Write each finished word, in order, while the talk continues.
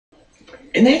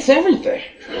And that's everything.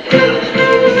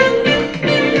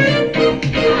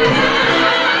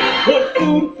 One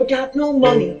food, but got no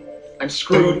money. I'm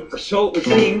screwed, or so it would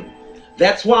seem.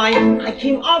 That's why I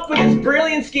came up with this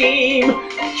brilliant scheme.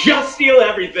 Just steal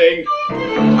everything.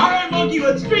 Alright, monkey,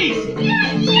 let's feast.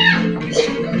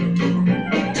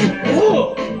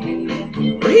 Whoa!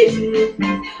 Raisin?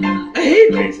 I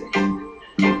hate raisins.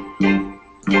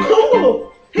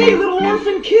 Oh! Hey, little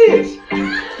orphan kids!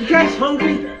 You guys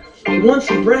hungry? You want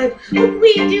some bread?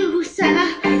 We do,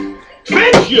 sir.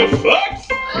 Fetch, you fucks!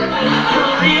 For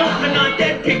real, I'm not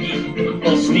that picky.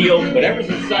 I'll steal whatever's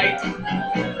in sight.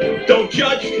 Don't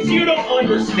judge, cause you don't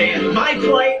understand my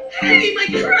plight. Hey, my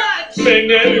crutch! Man,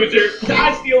 loser,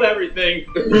 I steal everything.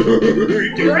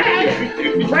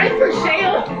 Bread for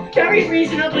sale. Very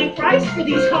reasonably priced for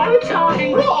these hard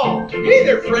times. Oh, hey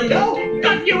there, friendo.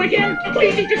 Not you again.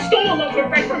 Lazy just stole a loaf of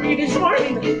bread from me this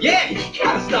morning. Yeah, you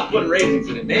gotta stop putting raisins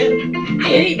in it, man. I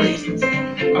hate raisins.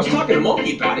 I was talking to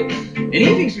Monkey about it, and he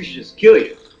thinks we should just kill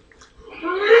you.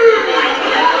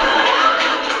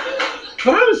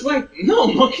 But I was like, no,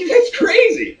 Monkey, that's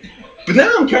crazy. But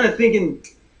now I'm kind of thinking,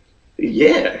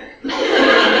 yeah.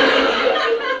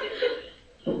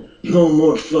 No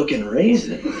more fucking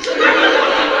raisins.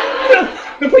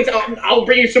 No, please, I'll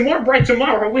bring you some more bread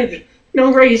tomorrow with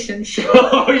no raisins.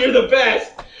 Oh, you're the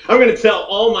best. I'm going to tell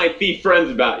all my thief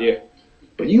friends about you.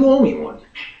 But you owe me one.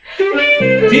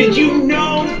 Did you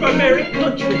know this barbaric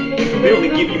country, they only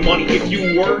give you money if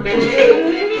you work?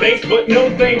 Thanks, but no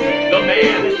thanks, the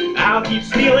man. I'll keep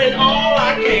stealing all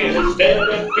I can instead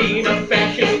of being a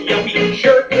fascist yuppie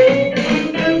jerk.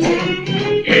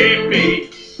 Hippie,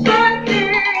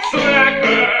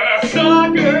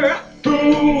 sucker,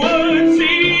 who would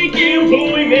seek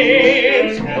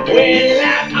employment when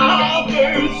life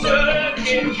offers such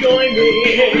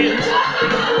enjoyment?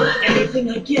 Anything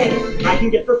I get, I can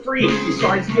get for free.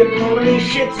 Besides, get calling me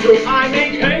shit, so I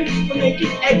make haste for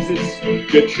making exits.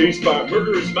 Get chased by a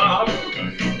murderous mob.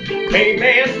 Hey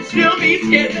man, still needs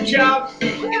getting a job.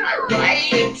 Am I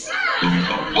right?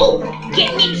 Oh,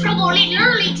 getting in trouble a little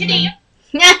early today.